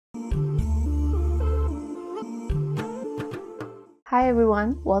Hi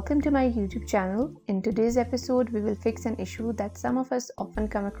everyone, welcome to my YouTube channel. In today's episode, we will fix an issue that some of us often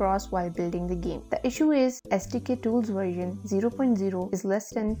come across while building the game. The issue is SDK tools version 0.0 is less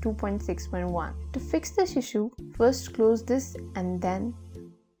than 2.6.1. To fix this issue, first close this and then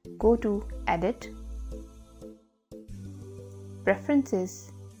go to Edit,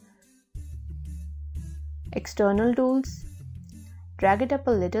 Preferences, External Tools, drag it up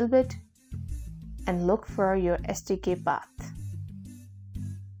a little bit and look for your SDK path.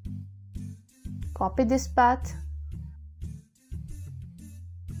 Copy this path.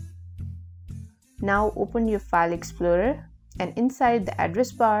 Now open your File Explorer and inside the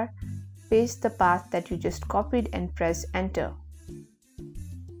address bar, paste the path that you just copied and press Enter.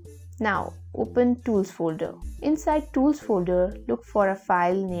 Now open Tools folder. Inside Tools folder, look for a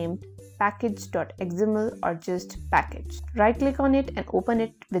file named package.xml or just package. Right click on it and open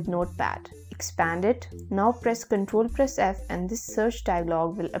it with Notepad. Expand it. Now press Ctrl press F and this search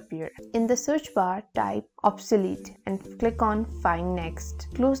dialog will appear. In the search bar, type obsolete and click on Find Next.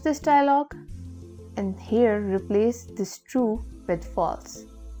 Close this dialog and here replace this true with false.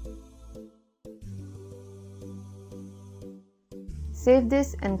 Save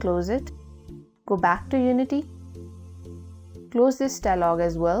this and close it. Go back to Unity. Close this dialog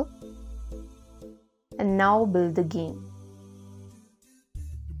as well. And now build the game.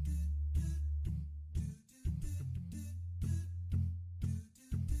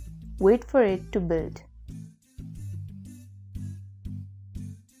 Wait for it to build.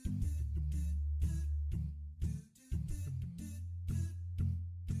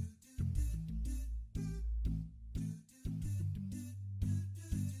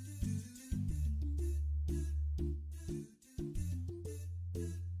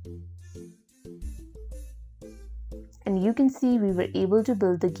 And you can see we were able to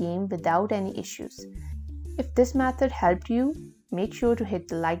build the game without any issues. If this method helped you, make sure to hit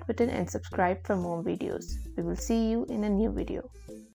the like button and subscribe for more videos. We will see you in a new video.